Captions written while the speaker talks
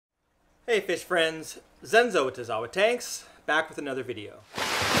Hey fish friends, Zenzo with Tazawa Tanks, back with another video.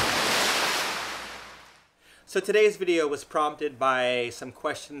 So today's video was prompted by some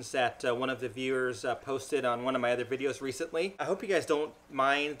questions that one of the viewers posted on one of my other videos recently. I hope you guys don't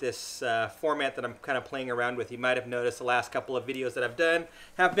mind this format that I'm kind of playing around with. You might have noticed the last couple of videos that I've done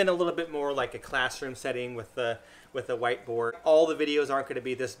have been a little bit more like a classroom setting with a whiteboard. All the videos aren't going to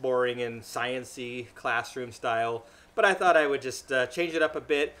be this boring and science-y classroom style, but I thought I would just change it up a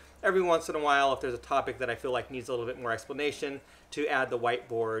bit. Every once in a while, if there's a topic that I feel like needs a little bit more explanation, to add the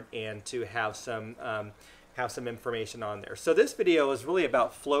whiteboard and to have some information on there. So this video is really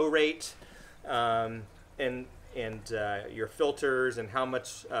about flow rate and your filters and how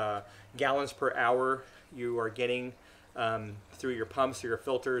much gallons per hour you are getting through your pumps or your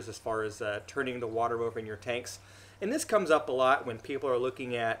filters as far as turning the water over in your tanks. And this comes up a lot when people are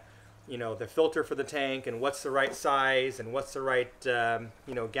looking at the filter for the tank and what's the right size and what's the right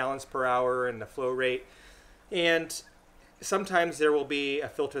gallons per hour and the flow rate. And sometimes there will be a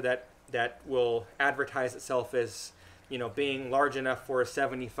filter that will advertise itself as being large enough for a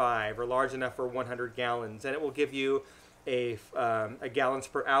 75 or large enough for 100 gallons, and it will give you a gallons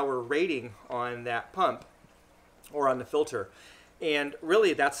per hour rating on that pump or on the filter. And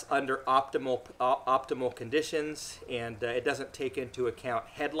really that's under optimal conditions, and it doesn't take into account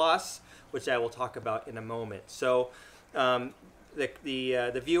head loss, which I will talk about in a moment. So the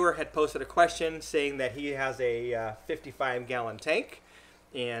viewer had posted a question saying that he has a 55-gallon tank,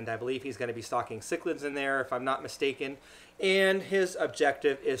 and I believe he's going to be stocking cichlids in there, if I'm not mistaken. And his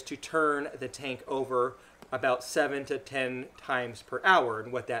objective is to turn the tank over about 7 to 10 times per hour.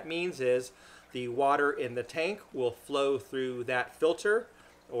 And what that means is the water in the tank will flow through that filter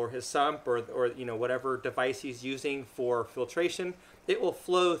or his sump or whatever device he's using for filtration. It will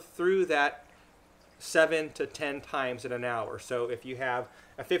flow through that 7 to 10 times in an hour. So if you have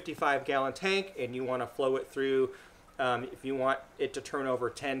a 55-gallon tank and you want to flow it through, if you want it to turn over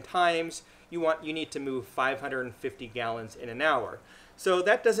 10 times, you need to move 550 gallons in an hour. So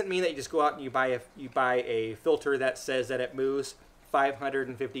that doesn't mean that you just go out and you buy a filter that says that it moves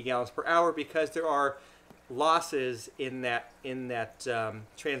 550 gallons per hour, because there are losses in that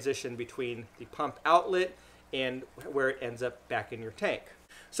transition between the pump outlet and where it ends up back in your tank.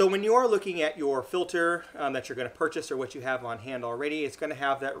 So when you are looking at your filter that you're going to purchase or what you have on hand already, it's going to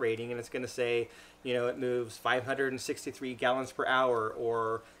have that rating, and it's going to say, it moves 563 gallons per hour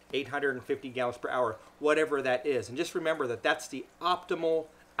or 850 gallons per hour, whatever that is. And just remember that that's the optimal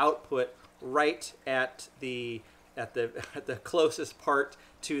output right at the closest part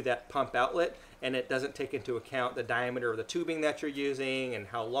to that pump outlet, and it doesn't take into account the diameter of the tubing that you're using and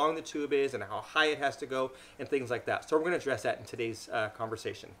how long the tube is and how high it has to go and things like that. So we're going to address that in today's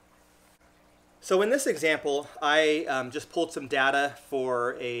conversation. So in this example, I just pulled some data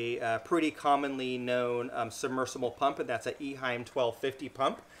for a pretty commonly known submersible pump, and that's an Eheim 1250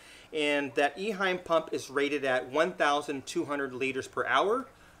 pump. And that Eheim pump is rated at 1,200 liters per hour.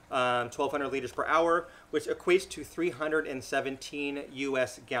 1,200 liters per hour, which equates to 317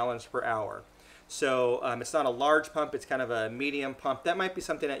 US gallons per hour. So it's not a large pump, it's kind of a medium pump. That might be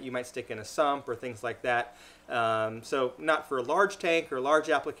something that you might stick in a sump or things like that. So not for a large tank or large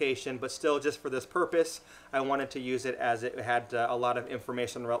application, but still just for this purpose, I wanted to use it as it had a lot of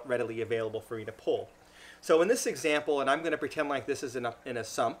information readily available for me to pull. So in this example, and I'm going to pretend like this is in a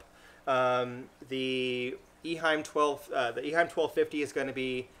sump, the Eheim 1250 is going to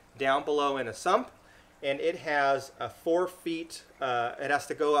be down below in a sump, and it has a 4 feet, it has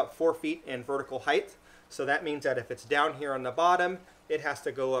to go up 4 feet in vertical height. So that means that if it's down here on the bottom, it has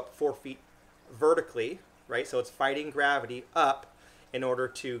to go up 4 feet vertically, right? So it's fighting gravity up in order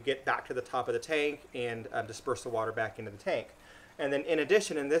to get back to the top of the tank and disperse the water back into the tank. And then in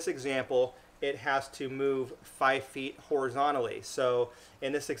addition, in this example, it has to move 5 feet horizontally. So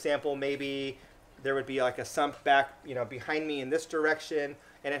in this example, maybe there would be like a sump back, behind me in this direction,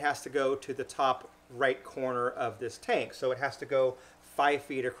 and it has to go to the top right corner of this tank. So it has to go 5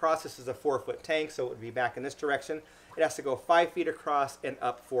 feet across. This is a 4-foot tank, so it would be back in this direction. It has to go 5 feet across and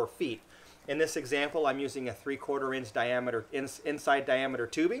up 4 feet. In this example, I'm using a 3/4 inch diameter inside diameter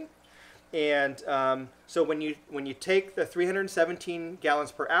tubing. And so when you take the 317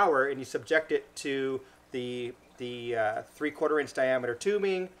 gallons per hour and you subject it to the 3/4 inch diameter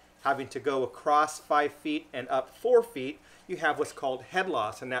tubing, having to go across 5 feet and up 4 feet, you have what's called head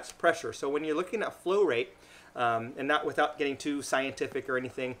loss, and that's pressure. So when you're looking at flow rate, and not without getting too scientific or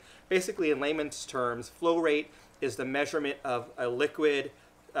anything, basically in layman's terms, flow rate is the measurement of a liquid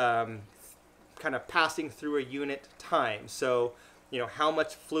kind of passing through a unit time. So how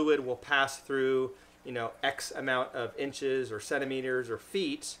much fluid will pass through X amount of inches or centimeters or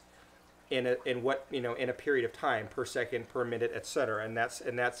feet in a period of time, per second, per minute, etc. And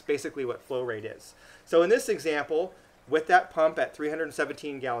that's basically what flow rate is. So in this example, with that pump at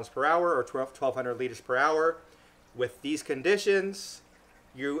 317 gallons per hour or 1,200 liters per hour, with these conditions,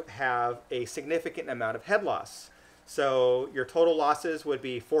 you have a significant amount of head loss. So your total losses would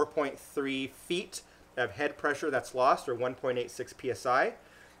be 4.3 feet of head pressure that's lost, or 1.86 psi.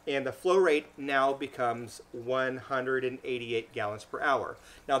 And the flow rate now becomes 188 gallons per hour.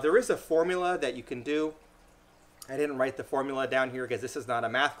 Now there is a formula that you can do. I didn't write the formula down here because this is not a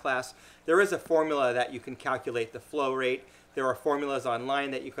math class. There is a formula that you can calculate the flow rate. There are formulas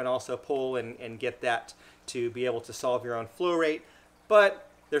online that you can also pull and get that to be able to solve your own flow rate. But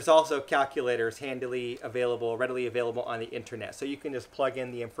there's also calculators readily available on the internet. So you can just plug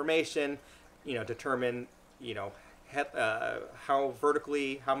in the information, determine, how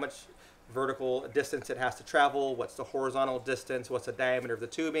much vertical distance it has to travel, what's the horizontal distance, what's the diameter of the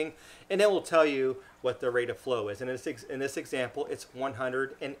tubing, and it will tell you what the rate of flow is. And in this example, it's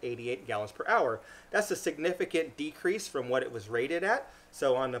 188 gallons per hour. That's a significant decrease from what it was rated at.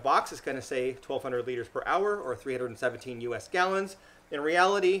 So on the box, it's going to say 1,200 liters per hour or 317 US gallons. In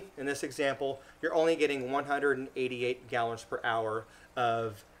reality, in this example, you're only getting 188 gallons per hour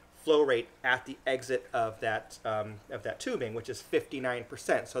of flow rate at the exit of that tubing, which is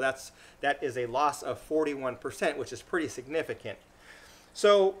 59%. So that is a loss of 41%, which is pretty significant.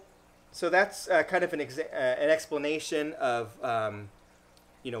 So that's kind of an explanation of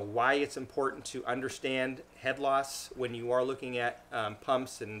why it's important to understand head loss when you are looking at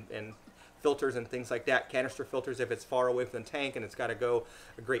pumps and filters and things like that, canister filters if it's far away from the tank and it's got to go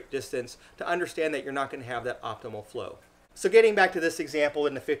a great distance, to understand that you're not going to have that optimal flow. So getting back to this example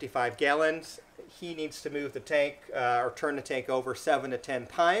in the 55 gallons, he needs to move the tank or turn the tank over 7 to 10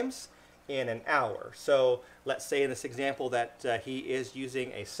 times in an hour. So let's say in this example that he is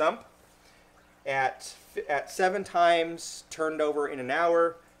using a sump. At 7 times turned over in an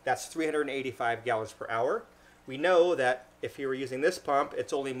hour, that's 385 gallons per hour. We know that if he were using this pump,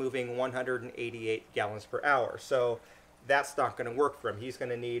 it's only moving 188 gallons per hour. So that's not going to work for him. He's going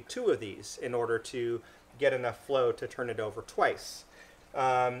to need 2 of these in order to get enough flow to turn it over twice.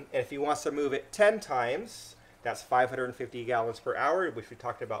 And if he wants to move it 10 times, that's 550 gallons per hour, which we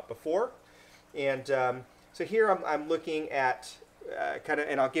talked about before. And so here I'm looking at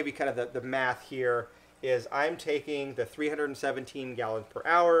and I'll give you kind of the math here, is I'm taking the 317 gallons per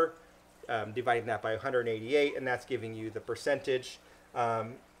hour, dividing that by 188, and that's giving you the percentage.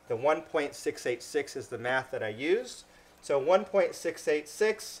 The 1.686 is the math that I used. So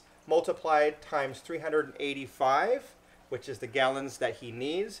 1.686 multiplied times 385, which is the gallons that he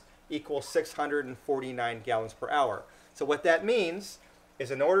needs, equals 649 gallons per hour. So what that means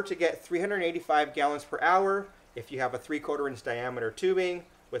is in order to get 385 gallons per hour, if you have a 3/4 inch diameter tubing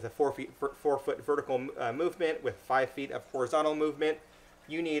with a 4 foot vertical movement with 5 feet of horizontal movement,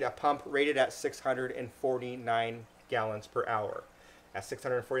 you need a pump rated at 649 gallons per hour. At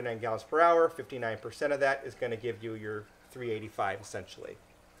 649 gallons per hour, 59% of that is going to give you your 385 essentially.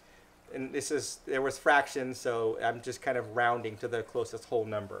 And there was fractions, so I'm just kind of rounding to the closest whole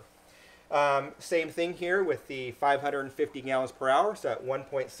number. Same thing here with the 550 gallons per hour, so at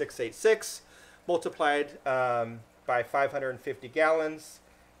 1.686 multiplied by 550 gallons,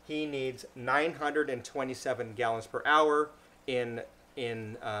 he needs 927 gallons per hour in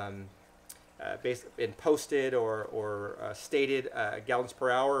posted or stated gallons per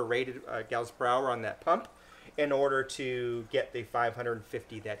hour, rated gallons per hour on that pump, in order to get the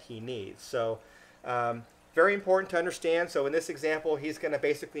 550 that he needs. So very important to understand. So in this example, he's going to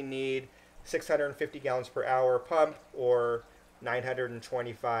basically need 650 gallons per hour pump or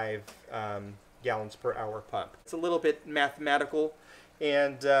 925 gallons per hour pump. It's a little bit mathematical,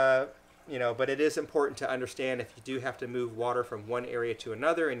 and but it is important to understand if you do have to move water from one area to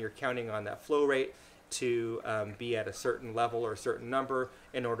another and you're counting on that flow rate to be at a certain level or a certain number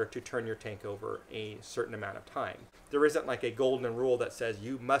in order to turn your tank over a certain amount of time. There isn't like a golden rule that says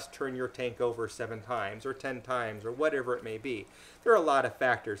you must turn your tank over 7 times or 10 times or whatever it may be. There are a lot of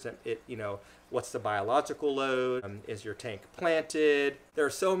factors that what's the biological load? Is your tank planted? There are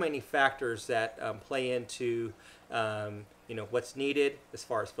so many factors that play into what's needed as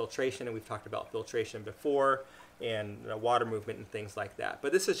far as filtration, and we've talked about filtration before, and water movement and things like that.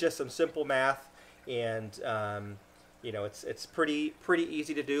 But this is just some simple math, and it's pretty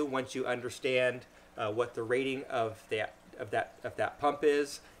easy to do once you understand what the rating of that pump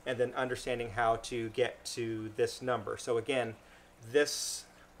is, and then understanding how to get to this number. So again, this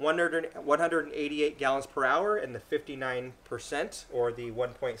 188 gallons per hour and the 59%, or the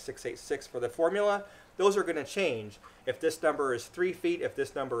 1.686 for the formula, those are going to change. If this number is 3 feet, if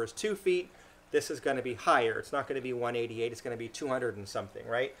this number is 2 feet, this is going to be higher. It's not going to be 188, it's going to be 200 and something,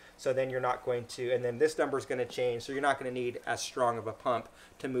 right? So then you're not going to, and then this number is going to change, so you're not going to need as strong of a pump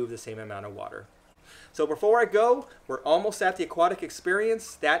to move the same amount of water. So before I go, we're almost at the aquatic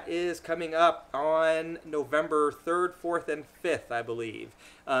experience. That is coming up on November 3rd, 4th, and 5th, I believe.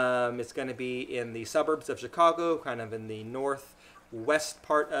 It's going to be in the suburbs of Chicago, kind of in the northwest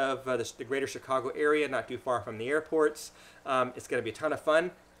part of the greater Chicago area, not too far from the airports. It's going to be a ton of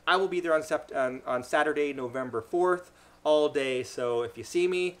fun. I will be there on Saturday, November 4th, all day. So if you see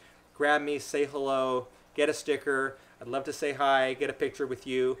me, grab me, say hello, get a sticker. I'd love to say hi, get a picture with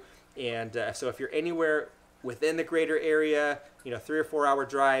you. And so if you're anywhere within the greater area, 3 or 4 hour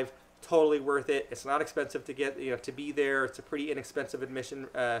drive, totally worth it. It's not expensive to get, to be there. It's a pretty inexpensive admission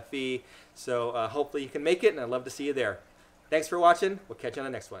fee. So hopefully you can make it, and I'd love to see you there. Thanks for watching. We'll catch you on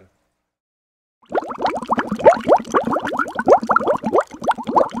the next one.